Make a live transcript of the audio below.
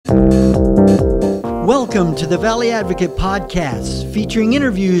Welcome to the Valley Advocate Podcast, featuring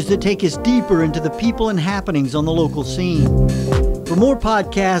interviews that take us deeper into the people and happenings on the local scene. For more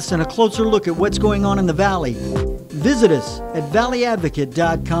podcasts and a closer look at what's going on in the Valley, visit us at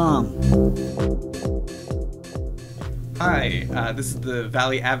valleyadvocate.com. Hi, this is the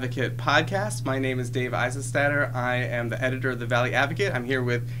Valley Advocate Podcast. My name is Dave Eisenstatter. I am the editor of the Valley Advocate. I'm here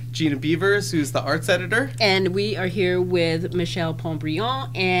with Gina Beavers, who's the arts editor. And we are here with Michelle Ponbriant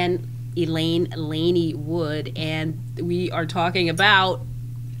and Elaine Lainey Wood, and we are talking about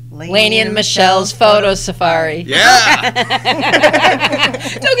Lainey and Michelle's photo safari. Yeah!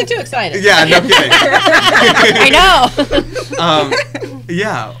 Don't get too excited. Yeah, no kidding. I know.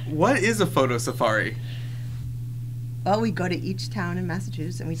 Yeah, what is a photo safari? Well, we go to each town in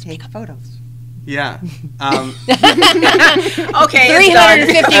Massachusetts and we take photos. Yeah. Okay,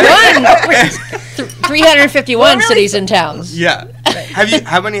 351 cities and towns. Yeah.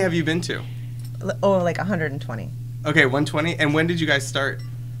 How many have you been to? Oh, like 120. Okay, 120. And when did you guys start?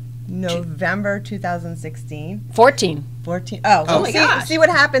 November 2016. 14. Oh my gosh. See what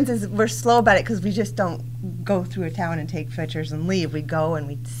happens is we're slow about it because we just don't go through a town and take pictures and leave. We go and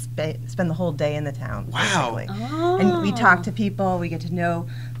we spend the whole day in the town. Wow. Basically. And we talk to people. We get to know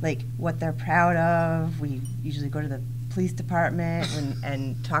like what they're proud of. We usually go to the police department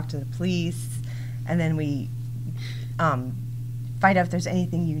and talk to the police. And then we find out if there's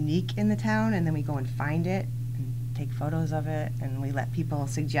anything unique in the town, and then we go and find it and take photos of it, and we let people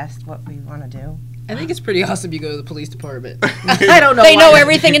suggest what we want to do. I think it's pretty awesome you go to the police department. I don't know. They know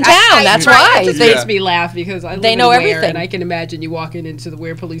everything in town. That's why. It just makes me laugh because I live They know in Ware, everything. and I can imagine you walking into the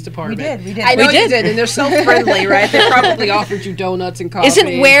Ware Police Department. We did. I know We you did. did, and they're so friendly, right? They probably offered you donuts and coffee.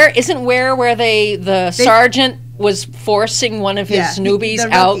 Isn't Ware where the sergeant was forcing one of his newbies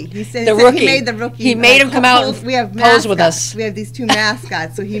out? He said, the rookie. He made the rookie. He made him come out and we have pose with mascots. us. We have these two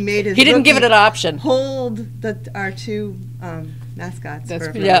mascots, so he made his He didn't give it an rookie option. hold our two mascots. That's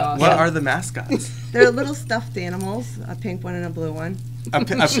for- pretty Yeah. awesome. What are the mascots? They're little stuffed animals, a pink one and a blue one. a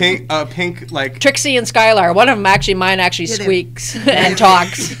pink, like... Trixie and Skylar. One of them mine actually Yeah, they- squeaks and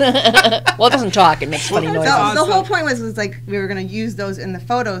talks. Well, it doesn't talk. It makes funny So noises. the whole point was like we were going to use those in the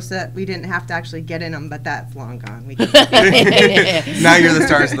photos so that we didn't have to actually get in them, but that's long gone. We Now you're the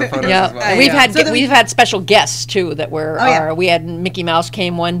stars of the photos as well. Yeah, we've had special guests too that were. We had Mickey Mouse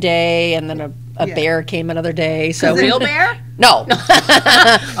came one day, and then a bear came another day. So Real bear? No.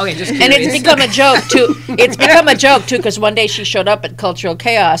 Okay, just curious. And it's become a joke too. It's become a joke too because one day she showed up at Cultural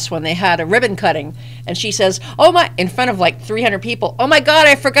Chaos when they had a ribbon cutting, and she says, "Oh my!" in front of like 300 people. "Oh my God,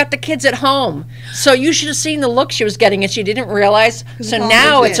 I forgot the kids at home." So you should have seen the look she was getting, and she didn't realize. So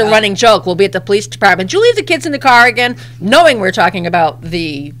now it's a running joke. We'll be at the police department. Did you leave the kids in the car again? Knowing we're talking about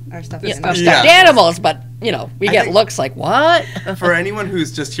our stuffed our stuffed animals, but we get looks like what? For anyone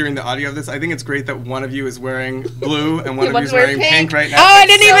who's just hearing the audio of this, I think it's great that one of you is wearing blue and one of you is wearing pink right now. Oh, I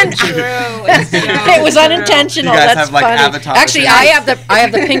didn't even. True. It was unintentional. You guys That's have, like, funny. avatars. Actually, I have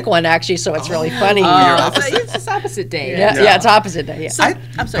the pink one actually, so it's really funny. You're It's just opposite day. Yeah, it's opposite day. Yeah. So,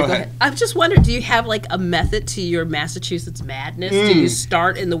 I'm sorry, go ahead. I've just wondered, do you have like a method to your Massachusetts madness? Do you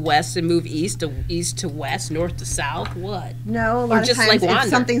start in the west and move east to west, north to south? What? No, a Or lot of just, times like, if wander?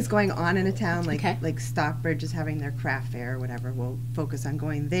 something's going on in a town, like Okay. like Stockbridge is having their craft fair or whatever, we'll focus on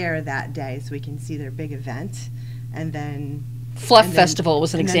going there that day so we can see their big event, and then Fluff and then- Festival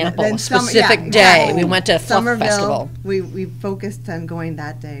was an and then- example. then A specific day. yeah. We went to Fluff Somerville, Festival. We focused on going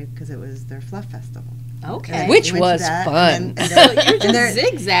that day because it was their Fluff Festival. Okay. Which We went was to that, fun. and So then- you're and just they're-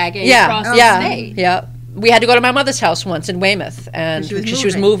 zigzagging across the Yeah, state. yeah. We had to go to my mother's house once in Weymouth, and She was she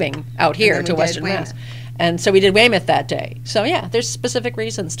was moving. moving out here then to we did Western Weymouth. Mass. And so we did Weymouth that day. So yeah, there's specific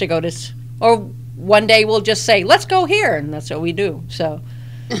reasons to go to, or one day we'll just say, let's go here, and that's what we do. So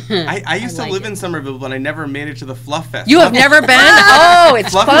I used to like live it. in Somerville, but I never made it to the Fluff Fest. you have never been? Oh, it's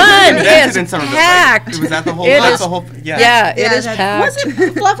Fluff was fun. invented It's in Somerville, packed. right? Was that the whole? It That's is- the whole. Yeah. Yeah, it Yeah, is that's- packed.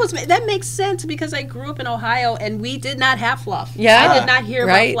 Wasn't fluff was that makes sense because I grew up in Ohio and we did not have fluff. Yeah. I did not hear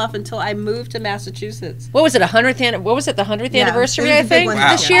Right. about fluff until I moved to Massachusetts. What was it? 100th? What was it? The 100th Yeah, anniversary? it was I a big think one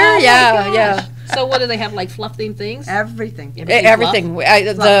Wow. this year. year. Oh my Yeah, gosh. yeah. So what do they have, like fluff themed things? Everything. Everything.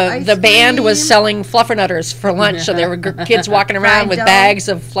 Fluff The ice band was cream. selling fluffernutters for lunch, so there were kids walking around Fried with dough. bags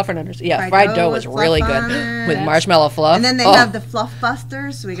of fluffernutters. Yeah, fried dough was with really fluff good on it. with marshmallow fluff. And then they Oh. have the Fluff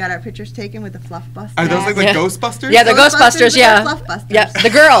Busters, so we got our pictures taken with the Fluff Busters. Are those like the Yeah. Ghostbusters? Yeah, the Ghostbusters, Ghostbusters. but Yeah, they're Fluff Busters. yeah, the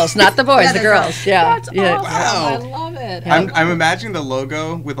girls, not the boys. Yeah, the the girls. girls. Yeah, That's yeah. awesome. Wow. I love it. I'm imagining the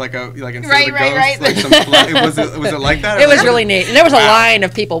logo with like instead Right, of the right, ghost, right. like some fluff. Was it like that? It was Or- really neat, and there was a Wow. line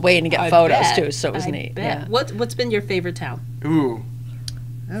of people waiting to get I photos bet. too, so it was I neat. bet. Yeah. What's been your favorite town? Ooh.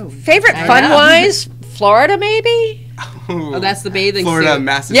 Oh. Favorite I fun know. wise, Florida maybe. Oh, that's the bathing Florida, suit.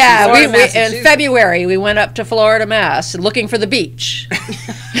 Massachusetts. Yeah, Florida, in Massachusetts. February we went up to Florida, Mass, looking for the beach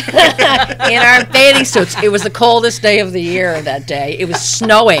in our bathing suits. It was the coldest day of the year that day. It was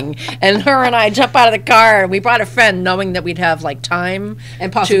snowing, and her and I jump out of the car, and we brought a friend, knowing that we'd have like time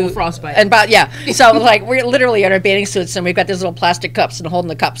And possible frostbite. And so like we're literally in our bathing suits, and we've got these little plastic cups and holding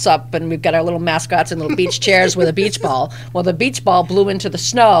the cups up, and we've got our little mascots and little beach chairs with a beach ball. Well, the beach ball blew into the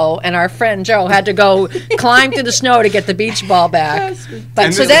snow, and our friend Joe had to go climb through the snow to get the beach ball back. But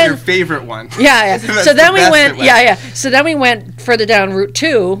And so this then, is your favorite one. yeah. That's So then the we best went, it went. yeah. So then we went further down Route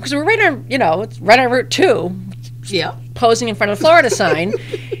 2 because we're right on, it's right on Route 2, Yeah. posing in front of the Florida sign,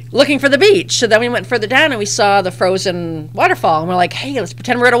 looking for the beach. So then we went further down and we saw the frozen waterfall, and we're like, hey, let's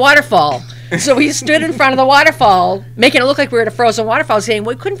pretend we're at a waterfall. So we stood in front of the waterfall, making it look like we were at a frozen waterfall, saying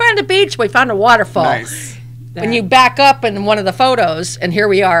we couldn't find a beach, but we found a waterfall. Nice. When you back up in one of the photos, and here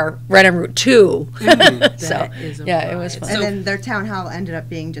we are right on Route 2. So, That is a yeah, it ride. was fun. And then their town hall ended up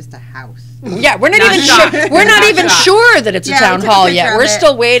being just a house. Yeah, we're not Not even shocked. sure. We're not Not even shocked. sure that it's a Yeah, we town took a hall picture yet. of We're it.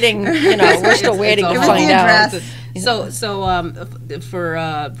 still waiting. We're still waiting it's to a find the out. address. So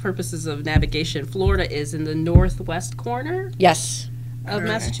for purposes of navigation, Florida is in the northwest corner Yes. of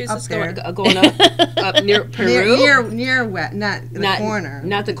Massachusetts, Up there. going up near Peru. Near west, not the corner.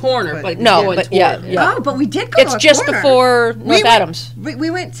 Not the corner, but No, going but yeah, toward. yeah. Oh, but we did go It's to a just corner. before We North went- Adams. We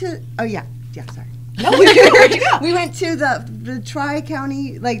went to. Oh yeah, sorry. Where'd you go? We went to the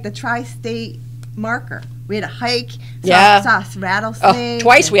tri-county, like the tri-state marker. We had a hike. Yeah. Saw Oh, rattlesnakes.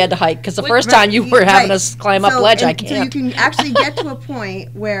 twice we had to hike because the first Right, time you were having right. us climb up So- ledge. I and So you can't. can actually get to a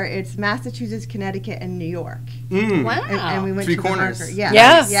point where it's Massachusetts, Connecticut, and New York. Wow. And we went Three to corners. the marker.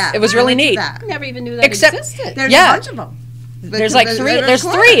 Yeah. Yeah, it was really we went to neat. that. I never even knew that Except- existed. There's Yeah. a bunch of them. There's like three. There's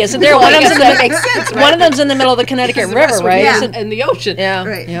three, isn't there? One of them's in the, one of them's in the middle of the Connecticut The rest River, were right? Yeah. Isn't- in the ocean. Yeah.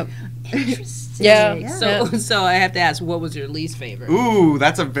 Right. Yep. Interesting. Yeah. So I have to ask, what was your least favorite? Ooh,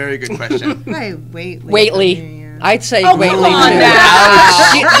 that's a very good question. Right, Waitley. Yeah. I'd say Oh, Waitley come on too.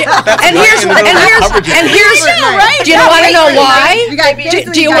 now. And here's in the middle of the coverage and area. here's Right. do you want to know why? We got- Do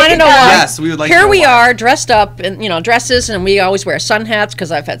basically you got want to to know go. why? Yes, we would like to Here know we why. are dressed up in dresses, and we always wear sun hats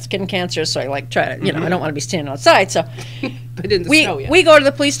because I've had skin cancer, so I like try to I don't want to be standing outside. So But in the we snow, yeah. we go to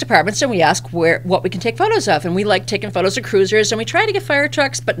the police departments and we ask what we can take photos of, and we like taking photos of cruisers, and we try to get fire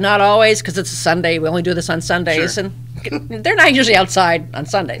trucks, but not always because it's a Sunday. We only do this on Sundays, Sure. and they're not usually outside on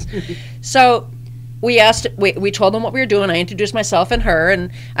Sundays. So we told them what we were doing. I introduced myself and her,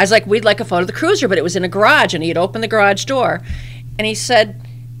 and I was like, we'd like a photo of the cruiser, but it was in a garage, and he had opened the garage door, and he said,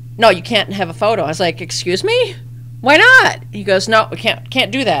 no, you can't have a photo. I was like, excuse me? Why not? He goes, no, we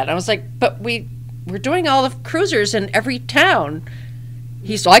can't do that. I was like, but we're doing all the cruisers in every town.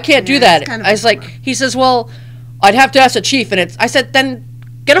 He's, I can't do Yeah, that. it's kind of I was a like, bummer. He says, well, I'd have to ask the chief, and I said, then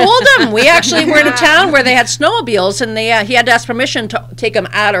get a hold of him. We actually were in a town where they had snowmobiles, and he had to ask permission to take them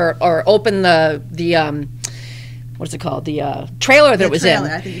out or open the what's it called, the trailer that it was trailer.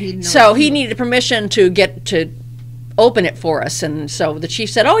 in. I think you need to know So what he to- needed permission to open it for us, and so the chief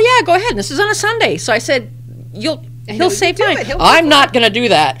said, oh yeah, go ahead. This is on a Sunday. So I said, he'll save do time. it. He'll I'm not going to do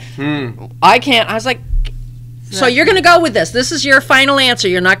that. Hmm. I can't. I was like, so you're going to go with this. This is your final answer.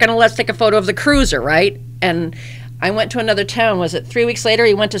 You're not going to let's take a photo of the cruiser, right? And I went to another town. Was it 3 weeks later?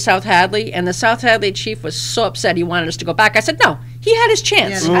 He went to South Hadley, and the South Hadley chief was so upset he wanted us to go back. I said, no, he had his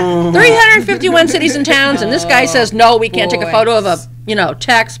chance. Yeah. 351 cities and towns, and this guy says, no, we can't take a boy. photo of a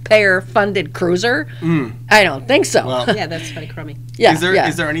taxpayer-funded cruiser. I don't think so. Well, Yeah, that's kind of crummy. yeah,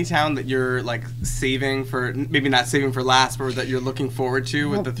 Is there any town that you're like saving for, maybe not saving for last, but that you're looking forward to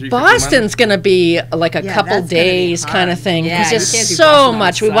with the 350 Boston's going to be like a Yeah, couple that's gonna be days kind of hard. thing Yeah, because you there's can't do so Boston on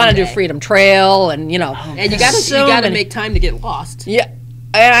much. We want to do Sunday. Freedom Trail and And you got to so many. make time to get lost. Yeah.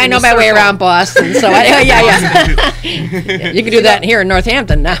 I know the my way circle. around Boston, so yeah. You can do that here in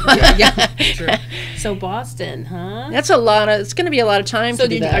Northampton now. Yeah, true. So Boston, huh? That's a lot of. It's going to be a lot of time So to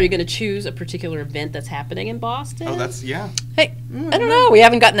do that. are you going to choose a particular event that's happening in Boston? Oh, that's, yeah. Hey, I don't know. We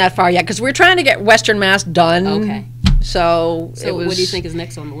haven't gotten that far yet because we're trying to get Western Mass done. Okay. So So what do you think is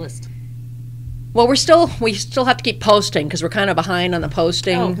next on the list? Well, we still have to keep posting because we're kind of behind on the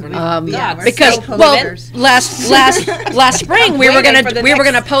posting. Oh, really? Yeah, we're because still well, posters. last spring we were Waiting for the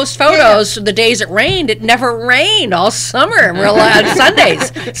gonna next- post photos the days it rained. It never rained all summer, and we're on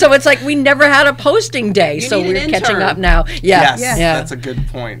Sundays. So it's like we never had a posting day. You So need we're an catching intern. up now. Yeah, Yes, yeah. that's a good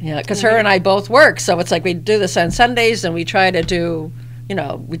point. Yeah, because her and I both work, so it's like we do this on Sundays, and we try to do,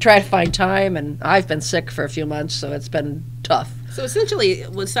 we try to find time. And I've been sick for a few months, so it's been tough. So essentially,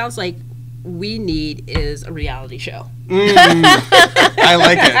 what sounds like we need is a reality show. I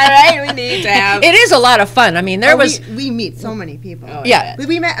like it. All right, we need to have. It is a lot of fun. I mean, we meet so many people. Oh, yeah.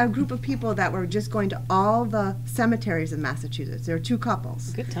 We met a group of people that were just going to all the cemeteries in Massachusetts. There were 2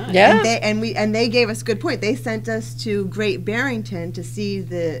 couples. Good time. Yeah. And they gave us a good point. They sent us to Great Barrington to see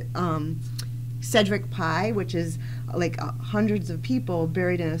the Sedgwick pie, which is like hundreds of people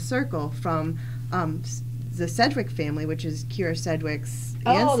buried in a circle from the Sedgwick family, which is Kira Sedgwick's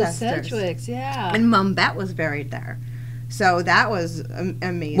ancestors. The Sedgwicks, yeah. And Mom Bet was buried there. So that was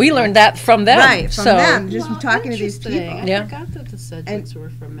amazing. We learned that from them. Right, from them, just talking to these people. I Yeah. forgot that the Sedgwicks were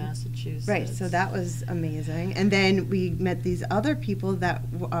from Massachusetts. Right, so that was amazing. And then we met these other people that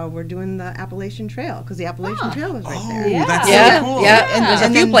were doing the Appalachian Trail, because the Appalachian Trail was right there. Yeah. That's Yeah, so cool. yeah, and there's a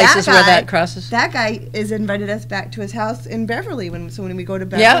And few then places that where guy- that crosses. That guy has invited us back to his house in Beverly. So when we go to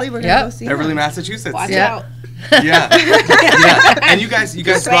Beverly, we're going to go see Beverly, him. Massachusetts. Watch Yeah. out. Yeah. Yeah. And you guys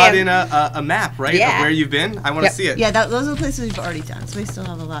brought in a map, right, Yeah. of where you've been? I want to Yep. see it. Yeah, those are the places we've already done, so we still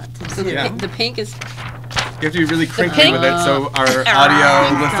have a lot to So do. Yeah. the pink is. You have to be really crinkly pink- with it so our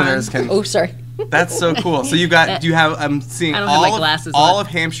audio listeners can. Oh, sorry. That's so cool. So you have I'm seeing I don't have my all glasses all on. of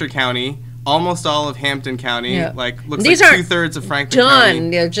Hampshire County, almost all of Hampton County, Yeah. like looks These like aren't 2/3 of Franklin County.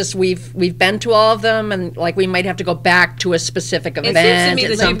 Done. Yeah, just we've been to all of them, and like we might have to go back to a specific It event seems to me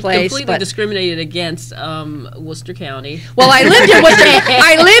at that some you've place. completely But discriminated against Worcester County. well, I lived in Worcester.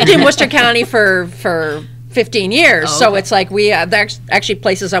 I lived in Worcester County for 15 years, Oh, so okay. it's like there's actually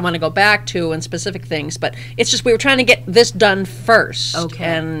places I want to go back to and specific things. But it's just we were trying to get this done first, Okay.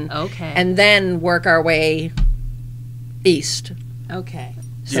 and then work our way east. Okay.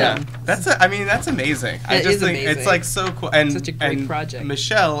 Yeah, that's amazing. I That just is think amazing. it's like so cool. And Such a great and project.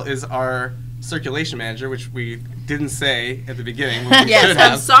 Michelle is our circulation manager, which we didn't say at the beginning. Which we Yes, should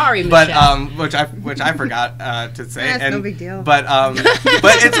I'm have. sorry, But Michelle. which I forgot to say. That's and, no big deal. But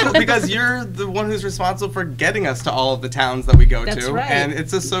it's cool because you're the one who's responsible for getting us to all of the towns that we go That's to, right. and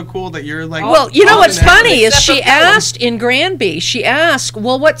it's just so cool that you're like. Well, you know all what's in that. funny is Except she for Pelham. asked in Granby. She asked,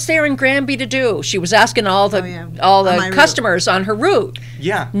 "Well, what's there in Granby to do?" She was asking all the On my route. customers on her route.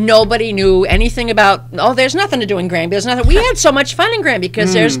 Yeah. Nobody knew anything about. Oh, there's nothing to do in Granby. There's nothing. We had so much fun in Granby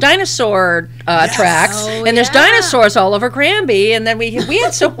because there's dinosaur tracks Oh, and there's yeah. dinosaurs all over Granby, and then we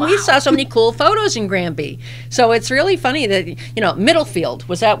saw so many cool photos in Granby. So it's really funny that Middlefield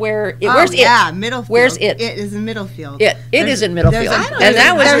was that where? Where's it? Middlefield. Where's it? It is in Middlefield. It is in Middlefield, there's a- and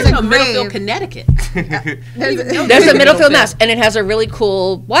that was there's a Middlefield, grave. Connecticut. There's a- There's a Middlefield, Mass, and it has a really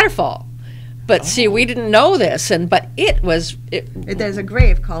cool waterfall. But see, we didn't know this, but it was. There's a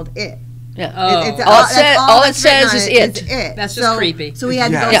grave called It. Yeah. Oh. It's All it that's said- all that's it says written is on It. That's just creepy. So we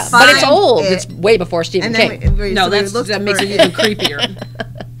had to go Yes. Yeah, but it's find old. It. It's way before Stephen And then King. No, so we that looked makes for it it. even creepier.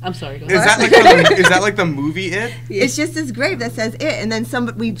 I'm sorry. Go Is ahead. that like the movie It? It's just this grave that says It, and then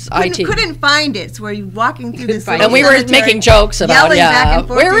we IT. couldn't find it. So we're walking through this find little And we were cemetery, making jokes about, yelling back and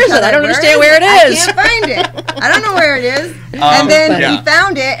forth where to is each it? I other, don't understand where it is. I can't find it. I don't know where it is. And then yeah. we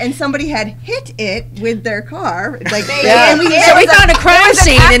found it, and somebody had hit it with their car. Like, Yeah. and So it we was found a crime it was an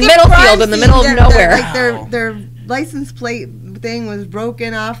scene in active Middlefield crime in the scene. middle of nowhere. Their license plate thing was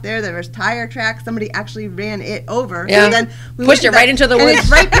broken off there. There was tire tracks. Somebody actually ran it over. Yeah. And then we Pushed went it right into the and woods.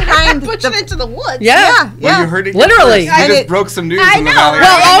 It's right behind Push it into the woods. Yeah. Well, you heard it here Literally. first. You And just it- broke some news I in the know, Valley. right?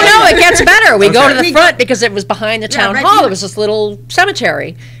 Well, oh no, it gets better. We go Okay. to the front because it was behind the town right hall. behind. It was this little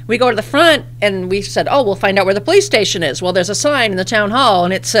cemetery. We go to the front and we said, "Oh, we'll find out where the police station is." Well, there's a sign in the town hall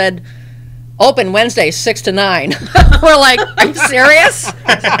and it said, "Open Wednesdays 6 to 9." We're like, "Are you serious?"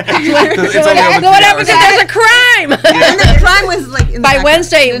 It's only open What 3 happens hours. if there's a crime? And the crime was like in the By back-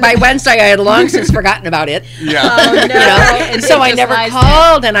 Wednesday, I had long since forgotten about it. Yeah. You know? And So it I just never lies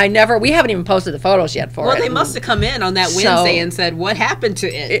called, and we haven't even posted the photos yet for Well, it. they must have come in on that So- Wednesday and said, "What happened to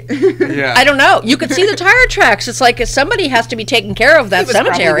it?" Yeah. I don't know. You could see the tire tracks. It's like somebody has to be taking care of that It was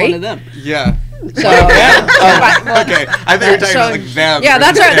probably cemetery. one of them. Yeah. So, Yeah. Oh, okay. I thought you were talking about like them. yeah,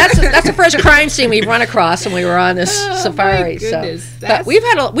 that's the first crime scene we've run across when we were on this safari. goodness. So, That's-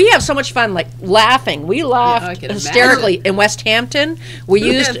 but we have so much fun, like laughing. We I laughed can hysterically in West Hampton. We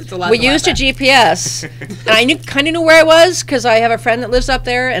It's used a lot we to laugh used a at. GPS, and I kind of knew where I was because I have a friend that lives up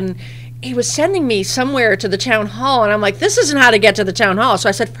there, and he was sending me somewhere to the town hall, and I'm like, this isn't how to get to the town hall. So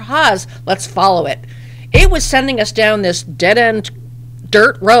I said, Fahaz, let's follow it. It was sending us down this dead end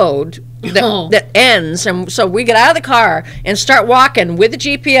dirt road that ends, and so we get out of the car and start walking with the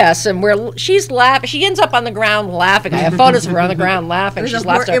GPS, and she's laughing. She ends up on the ground laughing. I have photos of her on the ground laughing. She's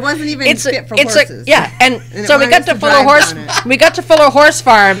laughing. It wasn't even fit for horses. And And so it we got wanted to to Fuller drive Horse. down it. We got to Fuller Horse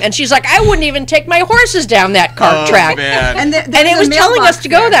Farm, and she's like, I wouldn't even take my horses down that cart track. Man. And, And it was telling us to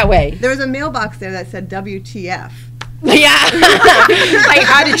go that way. There was a mailbox there that said WTF. Yeah. Like,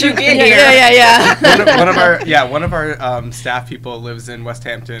 how did you get here? Yeah. One of our staff people lives in West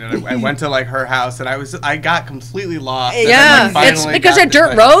Hampton, and I went to like her house, and I got completely lost. And Yeah, then, like, it's finally because got there are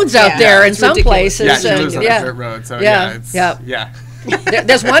dirt roads out Yeah. there in It's some ridiculous. places. Yeah, she and- lives on a dirt road, so Yeah. yeah.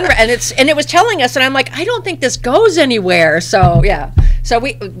 There's one, and it was telling us, and I'm like, I don't think this goes anywhere. So yeah, so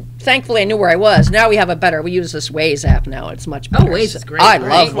we thankfully I knew where I was. Now we use this Waze app now. It's much better. Waze is great. I right?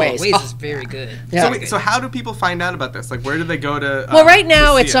 love Waze. Waze is very good. Yeah. So how do people find out about this? Like, where do they go to? Well, right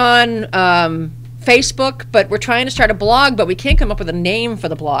now to see it's it? on Facebook, but we're trying to start a blog, but we can't come up with a name for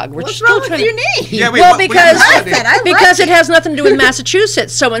the blog. We're What's still wrong with trying your to- name? Yeah, wait, Well, what do you because mean? because it has nothing to do with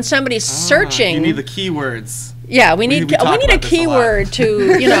Massachusetts. So when somebody's searching, You need the keywords. yeah, we need we talk a about this a lot. keyword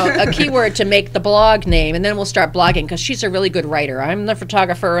to a keyword to make the blog name, and then we'll start blogging because she's a really good writer. I'm the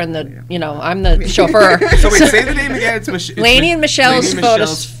photographer and I'm the chauffeur. So wait, say the name again. It's Lainey and Michelle's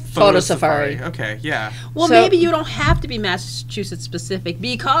Photo Safari. Okay, yeah. Well, So- maybe you don't have to be Massachusetts specific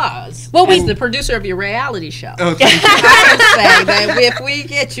because Well, as the producer of your reality show, Oh, thank you. I would say that if we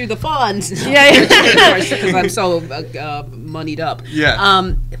get you the funds, Yeah. because I'm so moneyed up.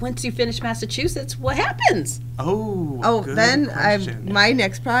 Yeah. Once you finish Massachusetts, what happens? Oh, good then question. my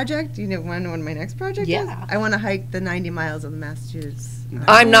next project. You know, want to know what my next project is? Yeah. I want to hike the 90 miles of the Massachusetts.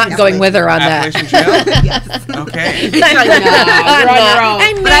 I'm not going with her on that. Appalachian Trail? Yes. Okay. You're on your own.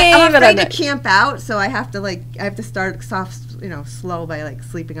 I But I'm mean, afraid to camp out, so I have to start soft, slow by like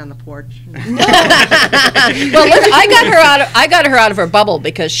sleeping on the porch. well, look, I got her out of her bubble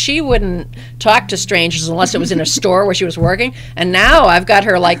because she wouldn't talk to strangers unless it was in a store where she was working. And now I've got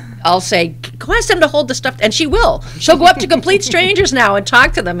her like, I'll say, go ask them to hold the stuff, and she will. She'll go up to complete strangers now and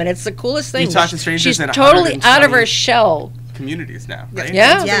talk to them, and it's the coolest thing. You talk to strangers She's in totally out of her 120 shell. Communities now, right?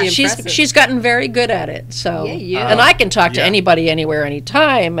 Yeah, Yeah. Impressive. she's gotten very good at it. So, Yeah. and I can talk to Yeah. anybody, anywhere,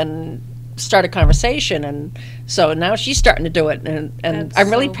 anytime, and start a conversation. And so now she's starting to do it, and That's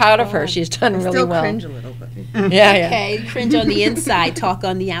I'm really so proud of her. fun. She's done really Still well. cringe a little bit. Yeah. Okay, cringe on the inside, talk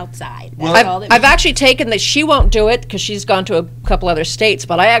on the outside. That's all that I've actually taken that. She won't do it because she's gone to a couple other states.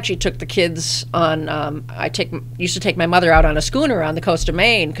 But I actually took the kids on. Used to take my mother out on a schooner on the coast of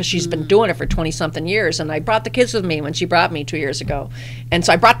Maine because she's been doing it for 20-something years. And I brought the kids with me when she brought me 2 years ago. And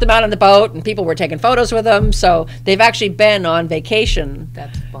so I brought them out on the boat, and people were taking photos with them. So they've actually been on vacation.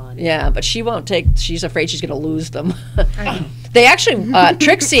 That's fun. Yeah, but she won't take. She's afraid she's going to lose them. They actually,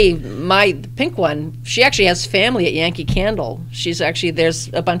 Trixie, my pink one, she actually has family at Yankee Candle. She's actually, there's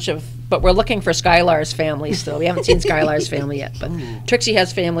a bunch of, but we're looking for Skylar's family still. We haven't seen Skylar's family yet, but Trixie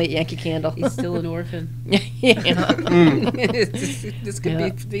has family at Yankee Candle. He's still an orphan. Yeah.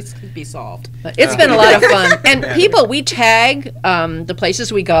 This could be solved. But it's been a lot of fun. And people, we tag the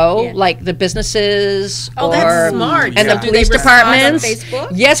places we go, Yeah. like the businesses Oh, or that's smart. and Yeah. the Do they police respond on departments. Facebook?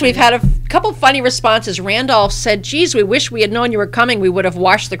 Yes, we've had a couple funny responses. Randolph said, geez, we wish we had known you were coming. We would have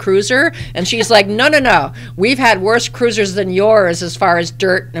washed the cruiser. And she's like, no. We've had worse cruisers than yours as far as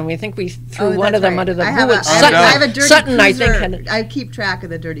dirt. And we think we threw one that's of them right. under the I have, who a, was I have, Sutton. I have a dirty Sutton, I cruiser. think. I keep track of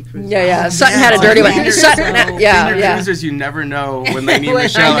the dirty cruiser. Yeah. Sutton had a dirty one. Senior Sutton, Senior yeah. cruisers, you never know when they need I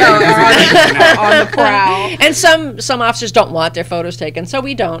Michelle. know, are on the prowl. And some officers don't want their photos taken, so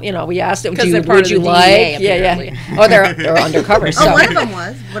we don't. We asked them, 'Cause they're part would of you the like? DEA, Yeah. Or they're undercover. So. Oh, one of them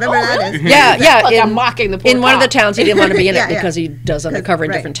was whatever that is. Yeah. Like I'm mocking the poor in one of the cop. towns, he didn't want to be in it Yeah, yeah. because he does undercover in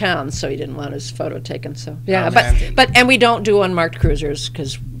right. different towns, so he didn't want his photo taken. So yeah, Oh, man. but and we don't do unmarked cruisers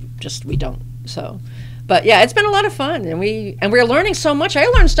because we don't. So. But yeah, it's been a lot of fun, and we're learning so much. I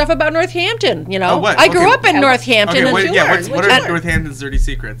learned stuff about Northampton. Oh, what? I grew Okay. up in Northampton. Okay, and what are Northampton's dirty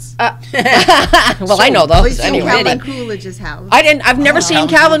secrets? well, I know Well, those you see anyway. Calvin but- Coolidge's house. I've never seen Calvin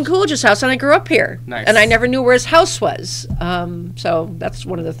Calvin Coolidge's house, and I grew up here. Nice. And I never knew where his house was. So that's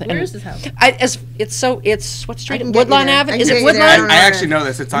one of the things. Where is his house? It's what street? can get you Woodlawn there. Avenue. I Is can it get you there. I Woodlawn? don't I know. actually know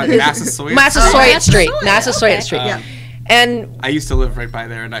this. It's on Massasoit. Massasoit Street. Massasoit, Massasoit okay. Street. Yeah. And I used to live right by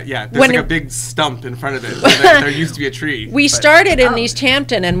there, and there's When- like a big stump in front of it. There used to be a tree. we but- started in East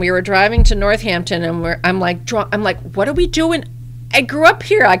Hampton, and we were driving to Northampton, and I'm like, what are we doing? I grew up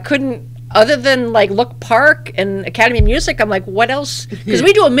here. I couldn't, other than like Look Park and Academy of Music. I'm like, what else? Because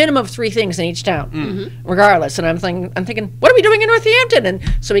we do a minimum of 3 things in each town, regardless. And I'm thinking, what are we doing in Northampton? And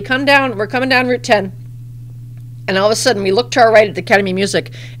so we're coming down Route 10. And all of a sudden, we look to our right at the Academy of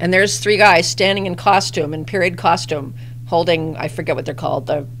Music, and there's 3 guys standing in period costume, holding, I forget what they're called,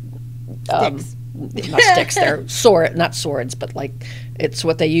 the Sticks. not sticks, they're not swords, but like it's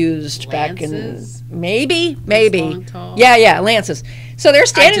what they used back in Lances? maybe. long, tall? Yeah, lances. So they're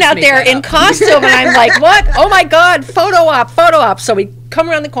standing just out made there that in up. costume, and I'm like, what? Oh my God, photo op. So we come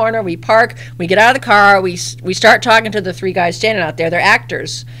around the corner, we park, we get out of the car, we start talking to the 3 guys standing out there. They're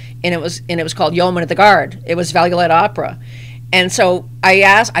actors and it was called Yeoman of the Guard. It was Valuelite opera. And so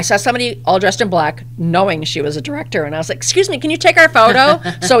I saw somebody all dressed in black, knowing she was a director, and I was like, "Excuse me, can you take our photo?"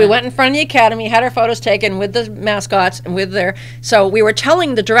 So we went in front of the academy, had our photos taken with the mascots and with their. So we were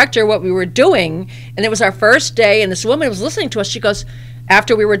telling the director what we were doing, and it was our first day. And this woman was listening to us. She goes,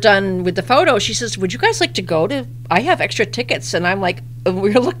 after we were done with the photo, she says, "Would you guys like to go to? I have extra tickets." And I'm like,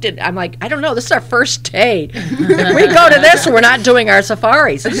 I'm like, I don't know. This is our first day. If we go to this, we're not doing our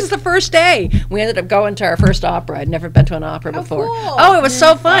safaris. This is the first day. We ended up going to our first opera. I'd never been to an opera before. Cool. Oh, it was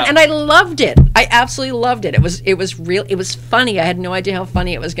so fun, and I loved it. I absolutely loved it. It was real. It was funny. I had no idea how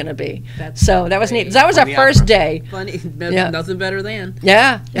funny it was going to be. So that was neat. That was our first day. Funny. Yeah. Nothing better than.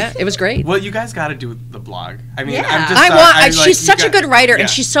 Yeah, it was great. Well, you guys got to do the blog. I mean, Yeah. I'm just. She's such a good writer, and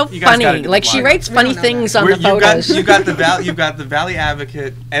she's so you guys gotta funny. do the Like she blog. writes funny things on the You photos. got the Valley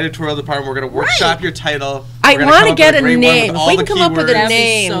Advocate editorial department. We're going to workshop your title. I We're gonna want come to up get with a great one name. with If all we the can come up with a keywords.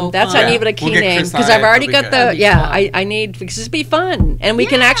 name, so that's fun. not even a We'll key get name Chris because on I've it. already It'll got be the. good. Yeah, That'd be I need because it'd be fun, and we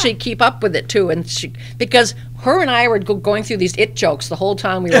can actually keep up with it too. And because her and I were going through these jokes the whole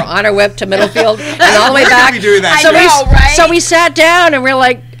time we were on our way up to Middlefield and all the way We're gonna back. be doing that. So we sat down and we're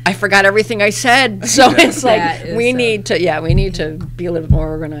like, I forgot everything I said. So it's That like is, we need to be a little bit more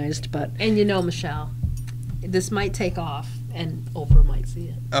organized. But And Michelle, this might take off, and Oprah might see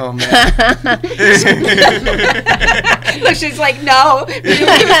it. Oh man. Look, she's like, no, could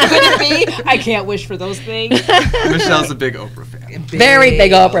it be? I can't wish for those things. Michelle's a big Oprah fan. very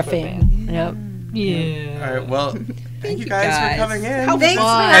big Oprah fan. Yep. Yeah. All right. Well, thank you guys for coming in. How Thanks for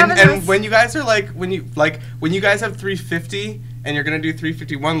fun. having us. And when you guys are when you guys have 350 and you're gonna do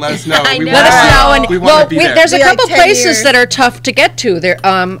 351, let us know. I know. Let us know. And we want to be there. there's a Be like couple 10 places years. that are tough to get to. There,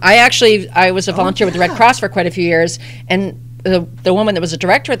 I was a volunteer with the Red Cross for quite a few years, and the woman that was a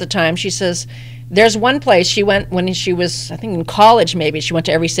director at the time, she says, there's one place she went when she was, I think in college maybe, she went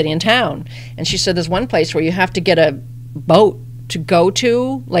to every city in town, and she said there's one place where you have to get a boat to go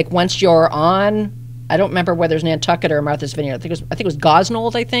to, like once you're on. I don't remember whether it's Nantucket or Martha's Vineyard. I think it was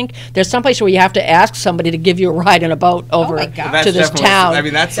Gosnold, I think. There's some place where you have to ask somebody to give you a ride in a boat over my God. That's to this definitely- town. I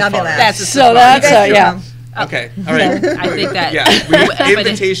mean, that's the Fabulous. fun. That's a So that's yeah. Okay. All right. I think that. Yeah.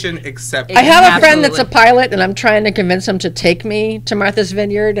 Invitation accepted. I have a friend that's a Absolutely. pilot, and I'm trying to convince him to take me to Martha's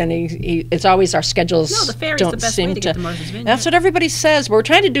Vineyard, and he it's always our schedules No, the ferry's don't the best seem way to get to Martha's Vineyard. That's what everybody says. We're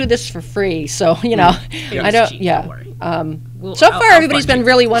trying to do this for free, so I don't. cheap, Yeah. don't worry. So I'll far, everybody's fund been you.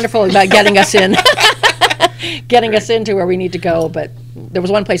 really wonderful about getting us in, getting us into where we need to go. But there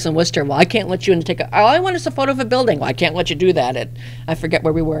was one place in Worcester. Well, I can't let you in to take all I want is a photo of a building. Well, I can't let you do that. I forget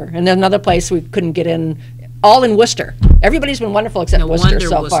where we were. And then another place we couldn't get in. All in Worcester. Everybody's been wonderful except No Worcester wonder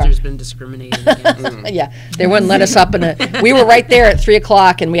so far. Worcester's been discriminated against. Yeah, they wouldn't let us up we were right there at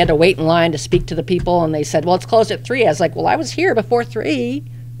 3:00, and we had to wait in line to speak to the people, and they said, well, it's closed at 3. I was like, well, I was here before 3.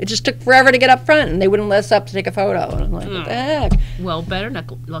 It just took forever to get up front, and they wouldn't let us up to take a photo. And I'm like, what the heck? Well, better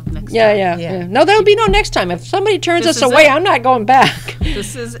luck next Yeah. time. No, there'll be no next time. If somebody turns This us is away, it. I'm not going back.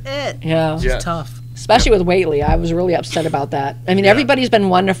 This is it. Yeah. Yeah. It's tough. Especially with Whately. I was really upset about that. I mean, everybody's been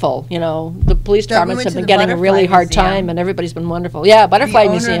wonderful. The police departments went have to been the getting a really Butterfly hard Museum. time, and everybody's been wonderful. Yeah, Butterfly The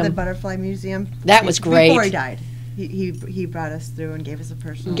owner Museum. of the Butterfly Museum. That was great. Before he died, he brought us through and gave us a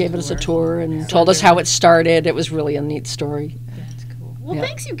personal Gave us a tour and told us how it started. It was really a neat story. That's cool. Well, Yeah.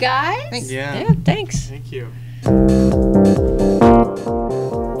 thanks, you guys. Yeah. Yeah, thanks. Thank you.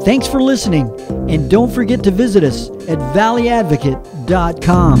 Thanks for listening, and don't forget to visit us at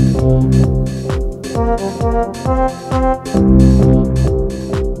valleyadvocate.com.